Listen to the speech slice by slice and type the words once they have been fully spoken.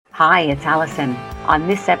Hi, it's Allison. On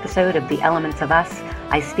this episode of The Elements of Us,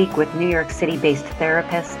 I speak with New York City-based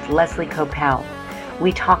therapist Lesley Koeppel.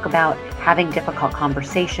 We talk about having difficult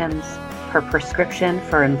conversations, her prescription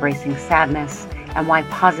for embracing sadness, and why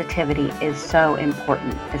positivity is so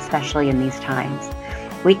important, especially in these times.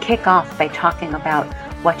 We kick off by talking about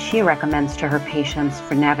what she recommends to her patients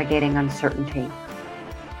for navigating uncertainty.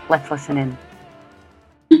 Let's listen in.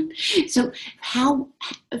 So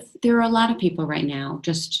there are a lot of people right now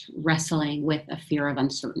just wrestling with a fear of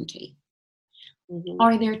uncertainty. Mm-hmm.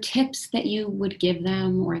 Are there tips that you would give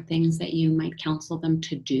them or things that you might counsel them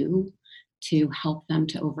to do to help them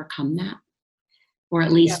to overcome that? Or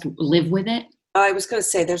at least live with it? I was going to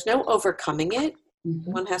say there's no overcoming it.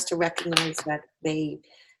 Mm-hmm. One has to recognize that they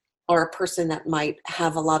are a person that might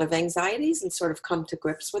have a lot of anxieties and sort of come to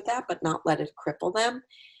grips with that, but not let it cripple them.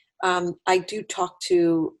 I do talk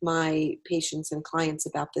to my patients and clients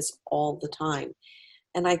about this all the time.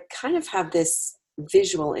 And I kind of have this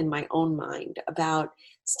visual in my own mind about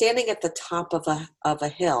standing at the top of a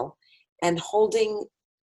hill and holding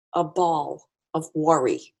a ball of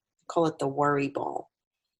worry. I call it the worry ball.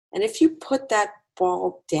 And if you put that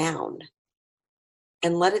ball down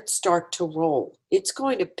and let it start to roll, it's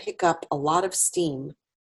going to pick up a lot of steam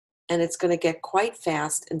and it's going to get quite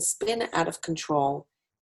fast and spin out of control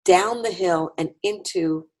down the hill and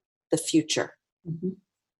into the future. Mm-hmm.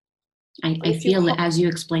 I feel it as you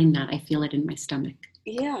explain that. I feel it in my stomach.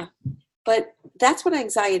 Yeah. But that's what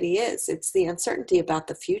anxiety is. It's the uncertainty about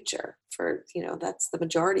the future. That's the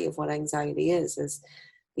majority of what anxiety is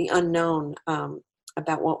the unknown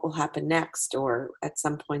about what will happen next or at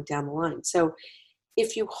some point down the line. So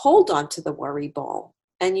if you hold on to the worry ball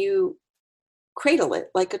and you cradle it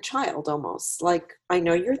like a child almost, like, I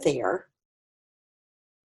know you're there,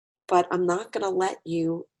 but I'm not going to let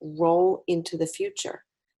you roll into the future.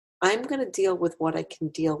 I'm going to deal with what I can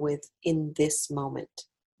deal with in this moment.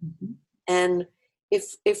 Mm-hmm. And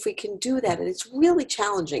if we can do that, and it's really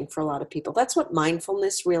challenging for a lot of people, that's what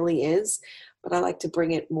mindfulness really is. But I like to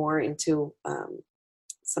bring it more into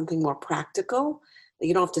something more practical.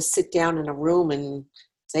 You don't have to sit down in a room and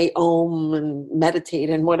say Om and meditate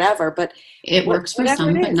and whatever, but it works for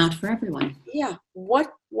some, but not for everyone. Yeah.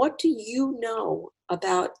 What do you know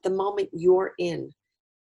about the moment you're in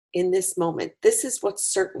this moment? This is what's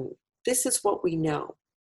certain. This is what we know.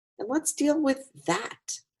 And let's deal with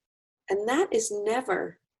that. And that is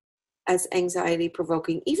never as anxiety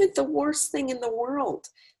provoking, even the worst thing in the world.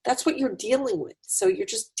 That's what you're dealing with. So you're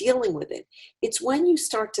just dealing with it. It's when you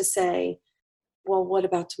start to say, well, what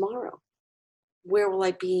about tomorrow? Where will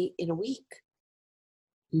I be in a week?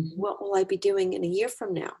 Mm-hmm. What will I be doing in a year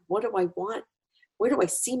from now? What do I want? Where do I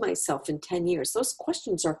see myself in 10 years? Those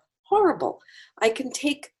questions are horrible. I can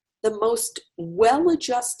take the most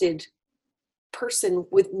well-adjusted person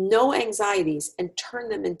with no anxieties and turn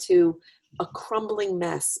them into a crumbling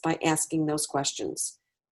mess by asking those questions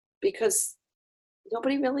because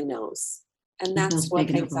nobody really knows. And that's what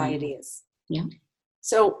anxiety is. Yeah.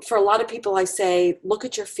 So for a lot of people, I say, look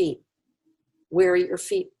at your feet. Where are your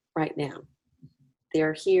feet right now?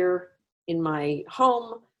 They're here in my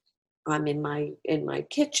home. I'm in my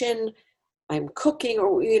kitchen. I'm cooking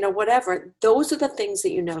or, whatever. Those are the things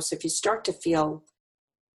that you know. So if you start to feel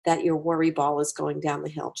that your worry ball is going down the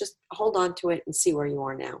hill, just hold on to it and see where you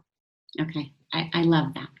are now. Okay. I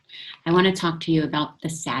love that. I want to talk to you about the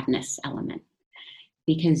sadness element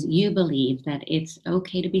because you believe that it's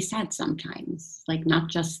okay to be sad sometimes, like not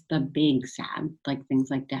just the big sad, like things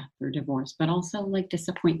like death or divorce, but also like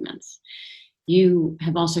disappointments. You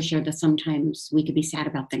have also shared that sometimes we could be sad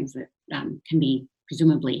about things that can be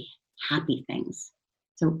presumably happy things.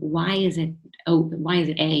 So why is it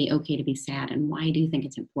okay to be sad, and why do you think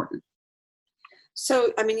it's important?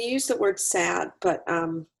 So, you use the word sad, but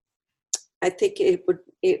I think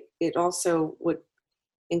it also would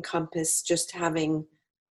encompass just having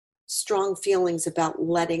strong feelings about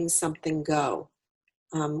letting something go.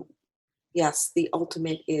 Yes, the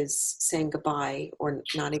ultimate is saying goodbye or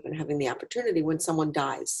not even having the opportunity when someone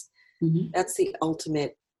dies. Mm-hmm. That's the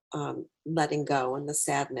ultimate letting go and the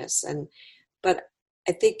sadness. But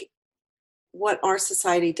I think what our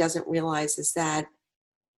society doesn't realize is that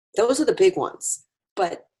those are the big ones.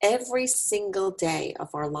 But every single day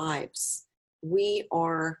of our lives, we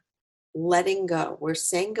are letting go. We're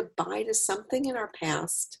saying goodbye to something in our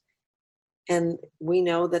past, and we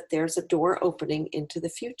know that there's a door opening into the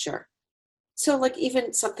future. So like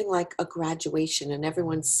even something like a graduation and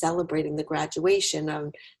everyone's celebrating the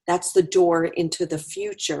graduation, that's the door into the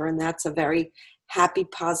future. And that's a very happy,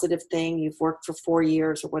 positive thing. You've worked for 4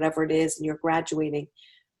 years or whatever it is, and you're graduating.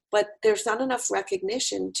 But there's not enough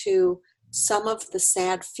recognition to some of the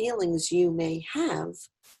sad feelings you may have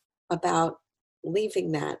about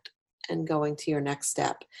leaving that and going to your next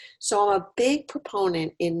step. So I'm a big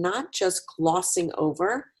proponent in not just glossing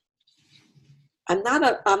over. I'm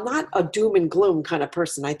not a doom and gloom kind of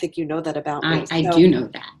person. I think you know that about me. I do know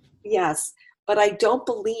that. Yes, but I don't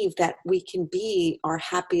believe that we can be our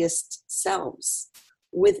happiest selves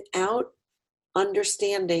without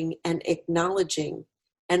understanding and acknowledging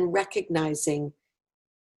and recognizing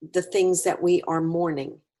the things that we are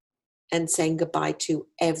mourning and saying goodbye to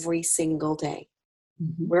every single day.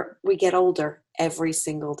 Mm-hmm. We get older every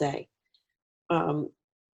single day.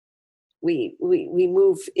 We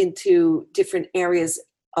move into different areas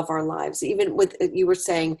of our lives. Even with, you were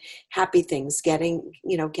saying, happy things, getting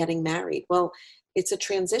married. Well, it's a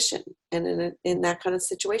transition, and in that kind of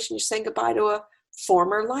situation, you're saying goodbye to a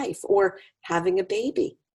former life, or having a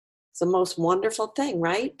baby. It's the most wonderful thing,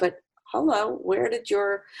 right? But hello, where did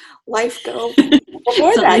your life go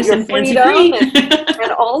before that? Your freedom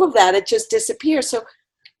and all of that, it just disappears. So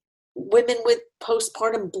women with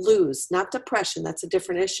postpartum blues, not depression, that's a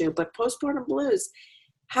different issue, but postpartum blues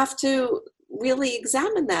have to really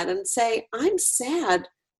examine that and say, I'm sad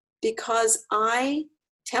because I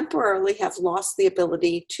temporarily have lost the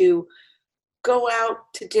ability to go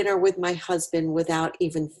out to dinner with my husband without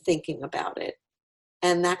even thinking about it.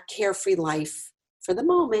 And that carefree life for the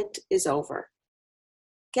moment is over.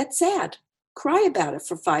 Get sad, cry about it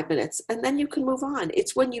for 5 minutes, and then you can move on.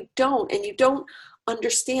 It's when you don't, and you don't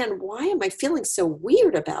understand, why am I feeling so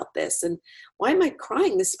weird about this? And why am I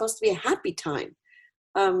crying? This is supposed to be a happy time.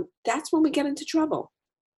 That's when we get into trouble.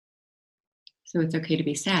 So it's okay to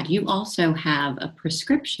be sad. You also have a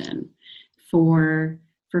prescription for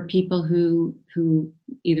people who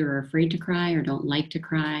either are afraid to cry or don't like to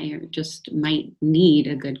cry or just might need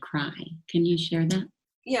a good cry. Can you share that?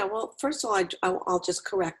 Yeah, well, first of all, I'll just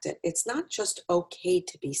correct it. It's not just okay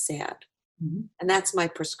to be sad. Mm-hmm. And that's my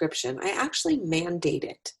prescription. I actually mandate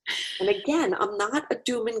it. And again, I'm not a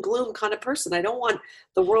doom and gloom kind of person. I don't want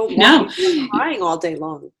the world crying all day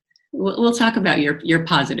long. We'll talk about your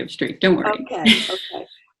positive streak. Don't worry. Okay.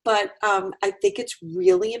 But I think it's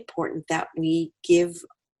really important that we give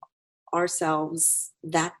ourselves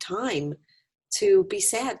that time to be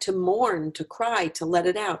sad, to mourn, to cry, to let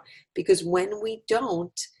it out. Because when we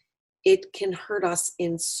don't, it can hurt us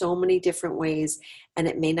in so many different ways. And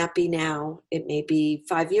it may not be now. It may be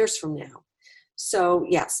 5 years from now. So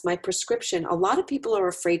yes, my prescription, a lot of people are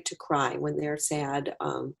afraid to cry when they're sad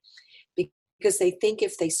because they think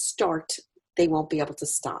if they start, they won't be able to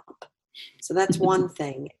stop. So that's one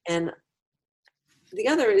thing. And the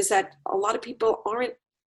other is that a lot of people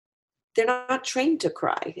they're not trained to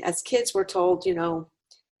cry. As kids, we're told,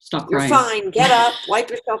 stop you're crying. fine, get up, wipe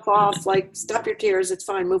yourself off, stop your tears, it's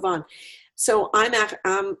fine, move on. So I'm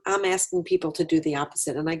asking people to do the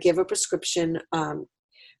opposite. And I give a prescription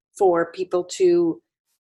for people to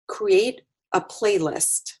create a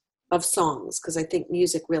playlist of songs, because I think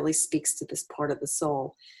music really speaks to this part of the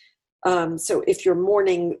soul. So if you're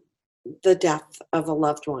mourning the death of a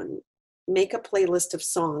loved one, make a playlist of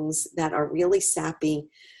songs that are really sappy,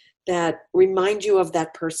 that remind you of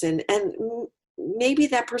that person. And maybe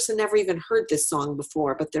that person never even heard this song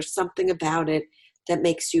before, but there's something about it that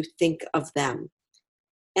makes you think of them.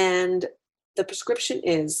 And the prescription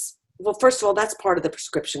is, well, first of all, that's part of the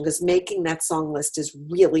prescription, because making that song list is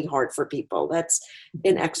really hard for people. That's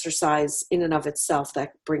an exercise in and of itself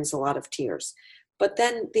that brings a lot of tears. But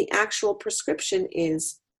then the actual prescription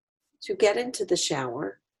is to get into the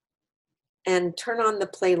shower and turn on the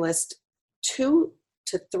playlist 2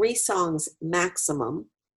 to 3 songs maximum.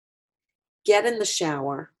 Get in the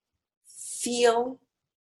shower, feel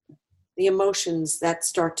the emotions that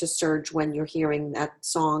start to surge when you're hearing that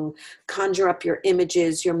song, conjure up your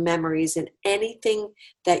images, your memories, and anything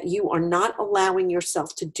that you are not allowing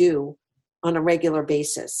yourself to do on a regular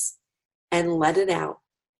basis, and let it out.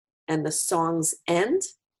 And the songs end,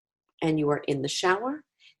 and you are in the shower,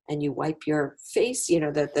 and you wipe your face,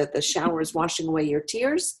 the shower is washing away your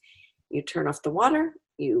tears. You turn off the water,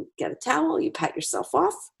 you get a towel, you pat yourself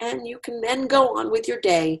off, and you can then go on with your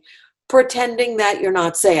day pretending that you're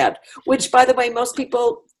not sad, which, by the way, most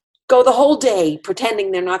people go the whole day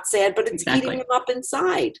pretending they're not sad, but it's eating them up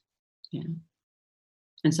inside. Yeah.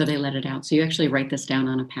 And so they let it out. So you actually write this down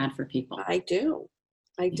on a pad for people. I do.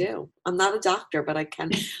 I'm not a doctor, but I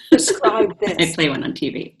can prescribe this. I play one on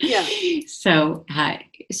TV. Yeah. So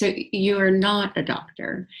you are not a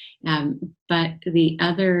doctor, but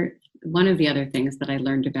one of the other things that I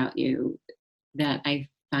learned about you that I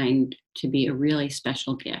find to be a really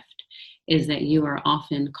special gift is that you are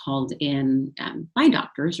often called in by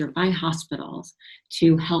doctors or by hospitals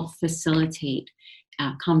to help facilitate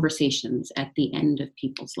conversations at the end of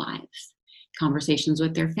people's lives, conversations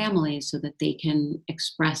with their families so that they can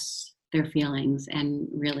express their feelings and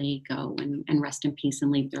really go and rest in peace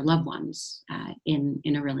and leave their loved ones in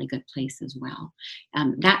a really good place as well.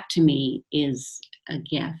 That to me is a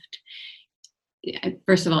gift.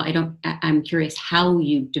 First of all, I'm curious how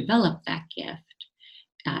you develop that gift.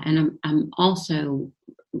 And I'm also,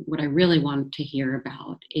 what I really want to hear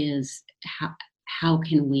about is how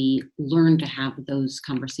can we learn to have those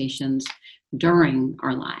conversations during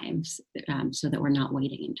our lives so that we're not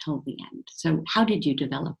waiting until the end. So how did you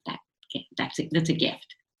develop that gift? That's a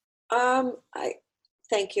gift. I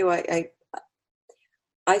thank you.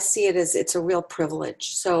 I see it as it's a real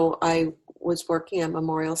privilege. So I was working at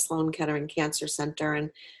Memorial Sloan Kettering Cancer Center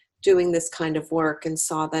and doing this kind of work, and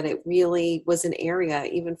saw that it really was an area,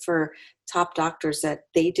 even for top doctors, that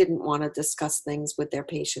they didn't want to discuss things with their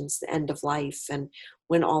patients, the end of life and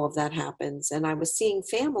when all of that happens. And I was seeing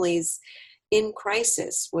families in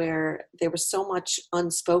crisis where there was so much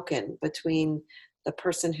unspoken between the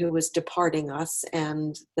person who was departing us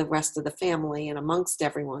and the rest of the family and amongst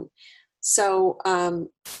everyone. So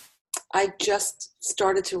I just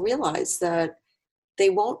started to realize that they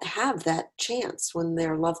won't have that chance when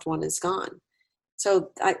their loved one is gone.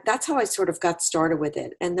 So that's how I sort of got started with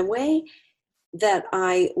it. And the way that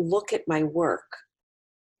I look at my work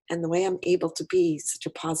and the way I'm able to be such a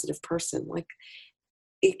positive person, like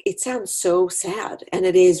it sounds so sad, and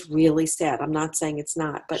it is really sad. I'm not saying it's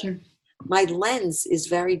not, but Sure. My lens is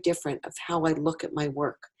very different of how I look at my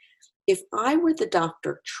work. If I were the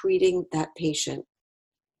doctor treating that patient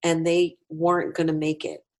and they weren't going to make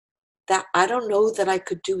it, that I don't know that I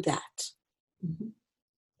could do that, Mm-hmm.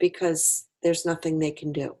 because there's nothing they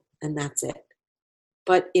can do, and that's it.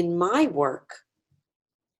 But in my work,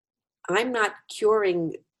 I'm not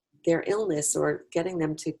curing their illness or getting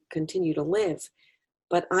them to continue to live,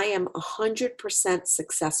 but I am 100%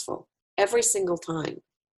 successful every single time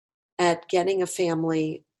at getting a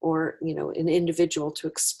family or, an individual to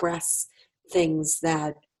express things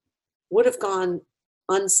that would have gone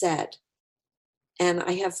unsaid. And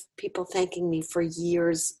I have people thanking me for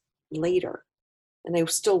years later. And I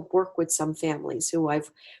still work with some families who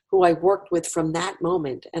I worked with from that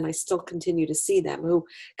moment, and I still continue to see them, who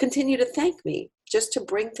continue to thank me just to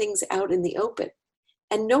bring things out in the open.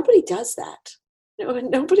 And nobody does that.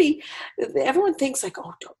 Nobody. Everyone thinks like,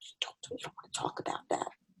 oh, you don't want to talk about that.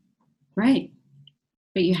 Right.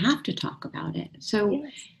 But you have to talk about it.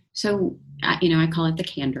 Yes. So I call it the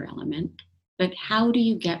candor element. But how do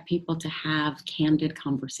you get people to have candid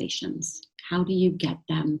conversations? How do you get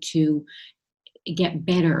them to get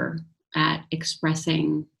better at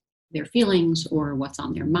expressing their feelings or what's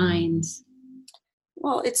on their minds?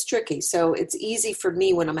 Well, it's tricky. So it's easy for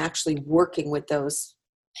me when I'm actually working with those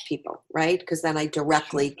people, right? Because then I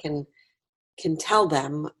directly can tell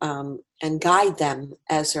them and guide them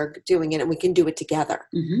as they're doing it, and we can do it together.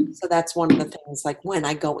 Mm-hmm. So that's one of the things, like when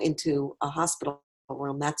I go into a hospital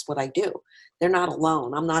room, that's what I do. They're not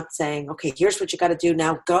alone. I'm not saying, okay, here's what you got to do,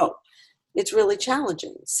 now go. It's really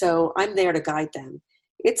challenging. So I'm there to guide them.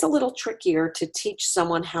 It's a little trickier to teach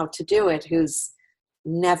someone how to do it who's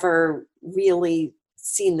never really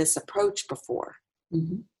seen this approach before.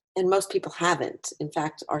 Mm-hmm. And most people haven't. In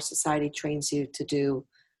fact, our society trains you to do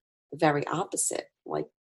the very opposite. Like,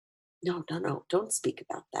 no, don't speak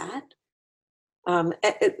about that.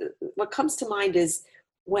 What comes to mind is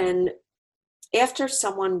when, after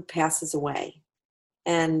someone passes away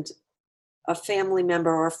and a family member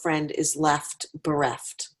or a friend is left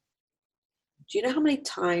bereft, do you know how many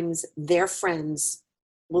times their friends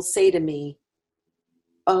will say to me,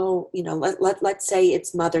 oh, let's say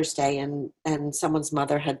it's Mother's Day and someone's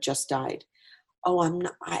mother had just died. Oh, I'm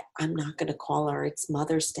not going to call her. It's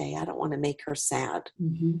Mother's Day. I don't want to make her sad.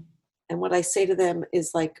 Mm-hmm. And what I say to them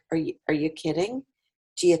is like, are you kidding?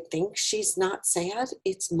 Do you think she's not sad?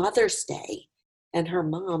 It's Mother's Day and her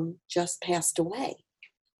mom just passed away.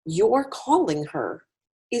 Your calling her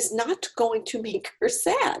is not going to make her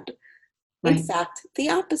sad. Right. In fact, the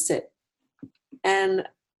opposite. And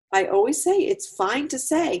I always say it's fine to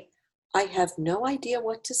say, I have no idea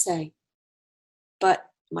what to say, but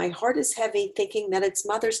my heart is heavy thinking that it's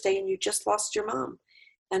Mother's Day and you just lost your mom.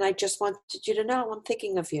 And I just wanted you to know I'm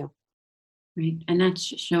thinking of you. Right. And that's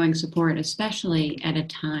showing support, especially at a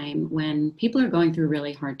time when people are going through a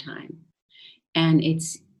really hard time. And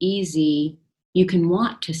it's easy, you can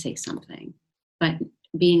want to say something, but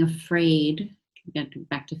being afraid, get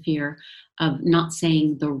back to fear, of not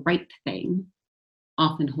saying the right thing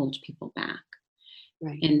often holds people back.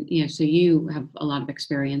 Right. And, so you have a lot of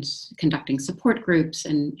experience conducting support groups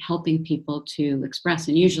and helping people to express.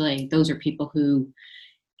 And usually those are people who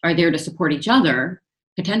are there to support each other,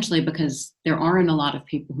 potentially because there aren't a lot of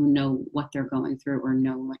people who know what they're going through or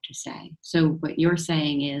know what to say. So what you're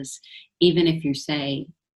saying is, even if you say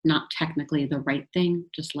not technically the right thing,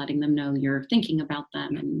 just letting them know you're thinking about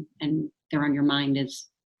them and they're on your mind is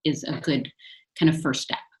a good kind of first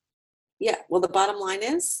step. Yeah. Well, the bottom line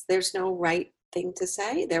is there's no right thing to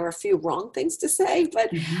say. There are a few wrong things to say,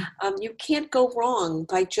 but you can't go wrong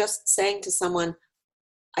by just saying to someone,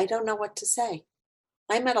 I don't know what to say.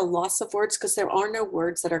 I'm at a loss of words because there are no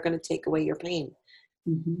words that are going to take away your pain.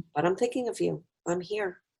 But I'm thinking of you. I'm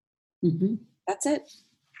here. That's it.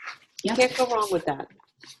 You can't go wrong with that.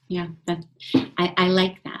 Yeah, I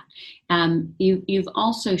like that. You've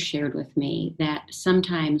also shared with me that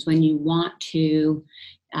sometimes when you want to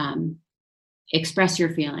express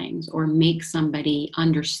your feelings or make somebody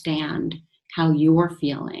understand how you're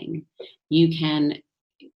feeling, you can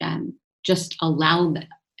just allow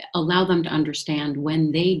them to understand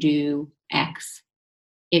when they do X,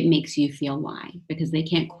 it makes you feel Y, because they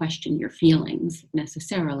can't question your feelings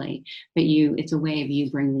necessarily, but it's a way of you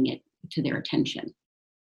bringing it to their attention.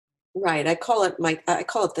 Right. I call it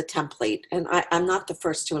the template, and I'm not the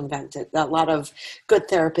first to invent it. A lot of good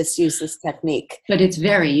therapists use this technique. But it's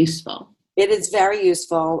very useful. It is very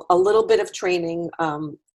useful. A little bit of training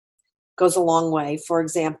goes a long way. For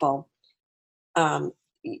example, so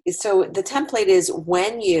the template is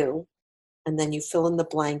when you, and then you fill in the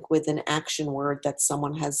blank with an action word that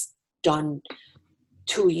someone has done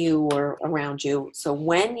to you or around you. So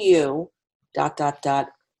when you, ...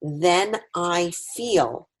 then I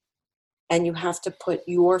feel. And you have to put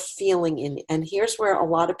your feeling in. And here's where a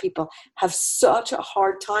lot of people have such a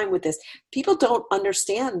hard time with this. People don't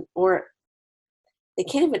understand, or they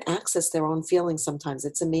can't even access their own feelings sometimes.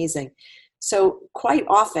 It's amazing. So quite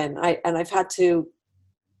often, I've had to,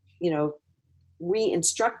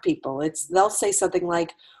 re-instruct people. They'll say something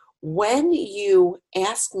like, when you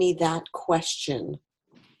ask me that question,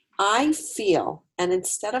 I feel, and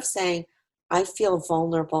instead of saying, I feel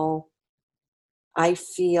vulnerable, I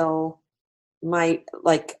feel my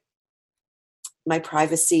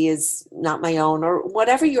privacy is not my own, or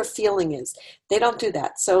whatever your feeling is, they don't do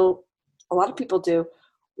that. So a lot of people do.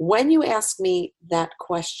 When you ask me that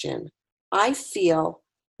question, I feel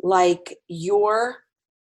like you're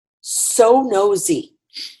so nosy.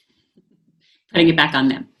 Putting it back on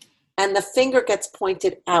them. And the finger gets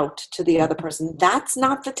pointed out to the other person. That's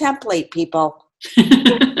not the template, people.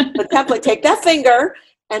 The template, take that finger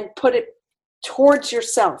and put it towards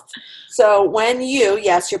yourself. So when you're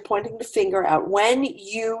pointing the finger out. When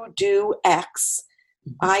you do X,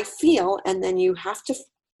 I feel, and then you have to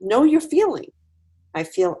know your feeling. I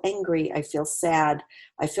feel angry. I feel sad.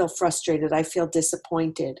 I feel frustrated. I feel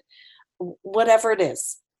disappointed. Whatever it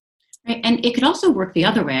is. Right. And it could also work the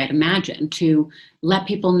other way, I'd imagine, to let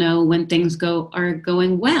people know when things are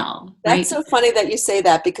going well. Right? That's so funny that you say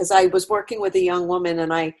that, because I was working with a young woman,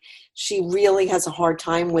 and she really has a hard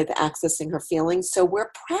time with accessing her feelings. So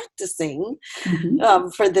we're practicing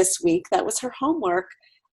for this week. That was her homework.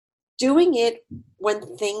 Doing it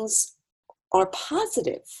when things are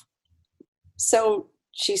positive. So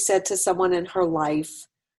she said to someone in her life,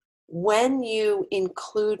 when you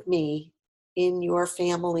include me in your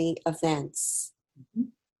family events,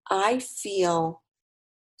 I feel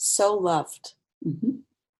so loved.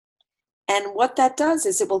 And what that does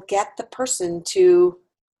is it will get the person to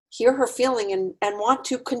hear her feeling and want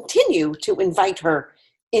to continue to invite her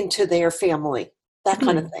into their family, that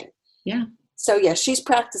kind of thing. Yeah. So she's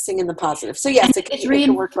practicing in the positive. So yes, it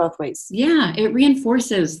can work both ways. Yeah, it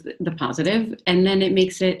reinforces the positive, and then it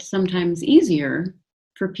makes it sometimes easier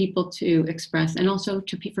for people to express, and also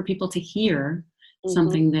for people to hear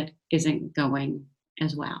something that isn't going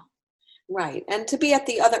as well. Right. And to be at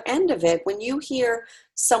the other end of it, when you hear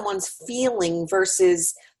someone's feeling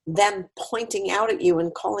versus them pointing out at you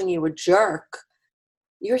and calling you a jerk,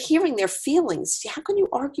 you're hearing their feelings. How can you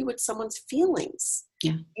argue with someone's feelings?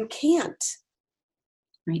 Yeah. You can't.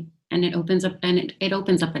 Right. And it opens up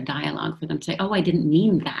a dialogue for them to say, oh, I didn't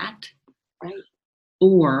mean that. Right.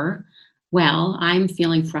 Or, well, I'm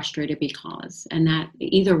feeling frustrated because, and that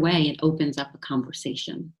either way, it opens up a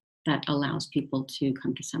conversation that allows people to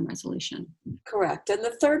come to some resolution. Correct. And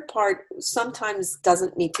the third part sometimes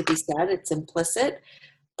doesn't need to be said. It's implicit.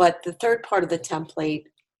 But the third part of the template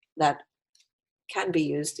that can be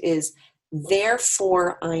used is,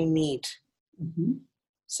 therefore I need.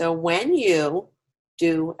 So when you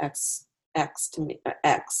do X to me,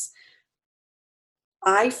 X,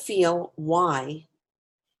 I feel Y,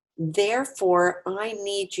 Therefore, I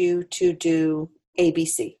need you to do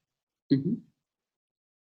ABC. Mm-hmm.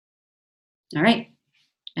 All right.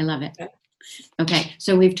 I love it. Okay. Okay.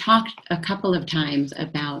 So we've talked a couple of times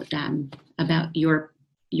about your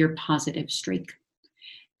positive streak.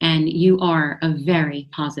 And you are a very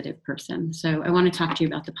positive person. So I want to talk to you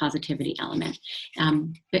about the positivity element.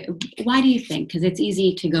 But why do you think, because it's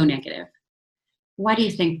easy to go negative, why do you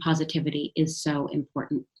think positivity is so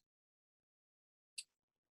important?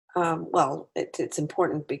 Well, it's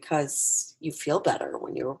important because you feel better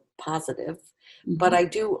when you're positive. Mm-hmm. But I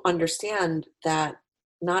do understand that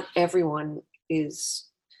not everyone is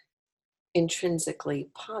intrinsically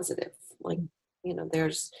positive. Like,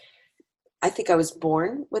 I think I was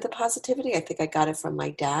born with a positivity. I think I got it from my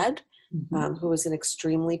dad, Mm-hmm. who was an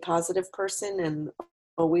extremely positive person, and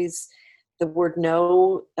always the word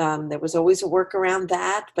no, there was always a work around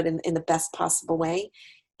that, but in the best possible way.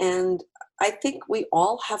 And I think we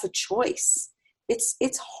all have a choice.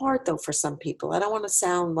 It's hard though for some people. I don't want to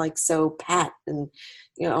sound like so pat and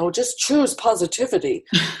just choose positivity.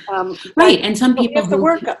 Right, and some people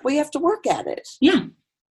we have to work at it. Yeah.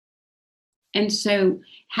 And so,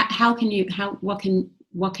 what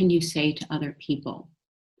can you say to other people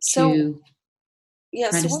to try to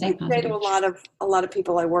what stay I say positive? to a lot of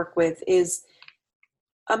people I work with is,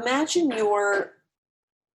 imagine you're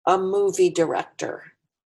a movie director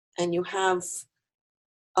and you have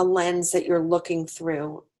a lens that you're looking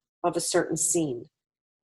through of a certain scene.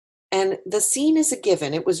 And the scene is a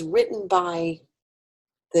given. It was written by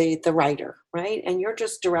the writer, right? And you're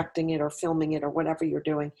just directing it or filming it or whatever you're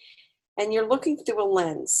doing. And you're looking through a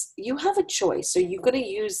lens. You have a choice. Are you going to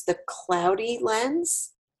use the cloudy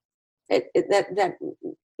lens that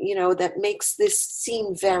makes this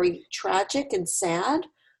scene very tragic and sad?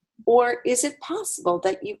 Or is it possible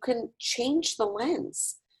that you can change the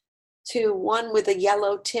lens to one with a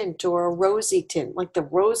yellow tint or a rosy tint, like the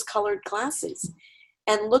rose-colored glasses,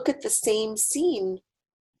 and look at the same scene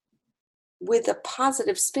with a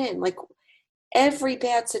positive spin? Like, every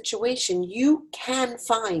bad situation, you can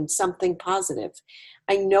find something positive.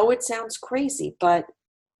 I know it sounds crazy, but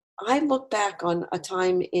I look back on a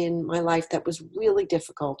time in my life that was really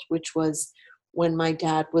difficult, which was when my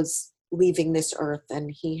dad was leaving this earth and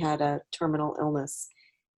he had a terminal illness.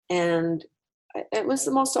 And it was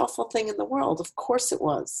the most awful thing in the world. Of course it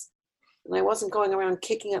was. And I wasn't going around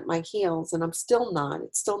kicking up my heels, and I'm still not.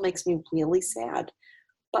 It still makes me really sad.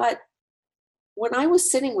 But when I was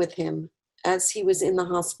sitting with him as he was in the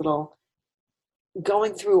hospital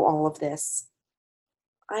going through all of this,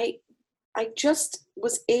 I just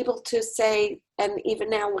was able to say, and even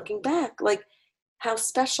now looking back, like, how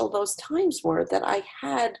special those times were that I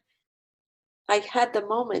had the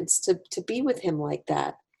moments to be with him like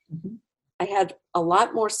that. Mm-hmm. I had a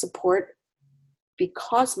lot more support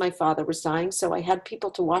because my father was dying, so I had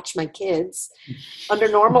people to watch my kids. Under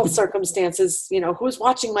normal circumstances, who's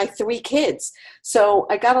watching my 3 kids? So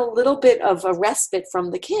I got a little bit of a respite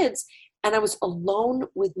from the kids, and I was alone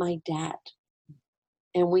with my dad.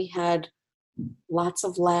 And we had lots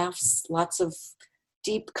of laughs, lots of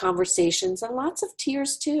deep conversations, and lots of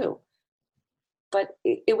tears too. But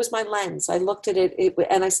it was my lens. I looked at it,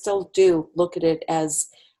 and I still do look at it as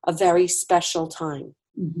a very special time.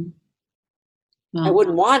 Mm-hmm. Well, I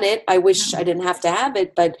wouldn't want it. I wish I didn't have to have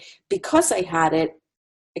it, but because I had it,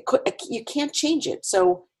 you can't change it.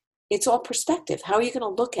 So it's all perspective. How are you going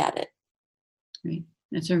to look at it? Right.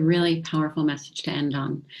 That's a really powerful message to end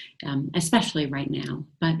on, especially right now,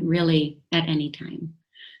 but really at any time.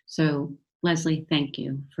 So, Lesley, thank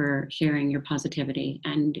you for sharing your positivity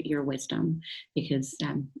and your wisdom, because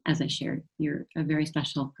as I shared, you're a very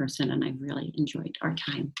special person and I've really enjoyed our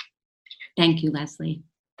time. Thank you, Lesley.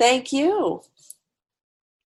 Thank you.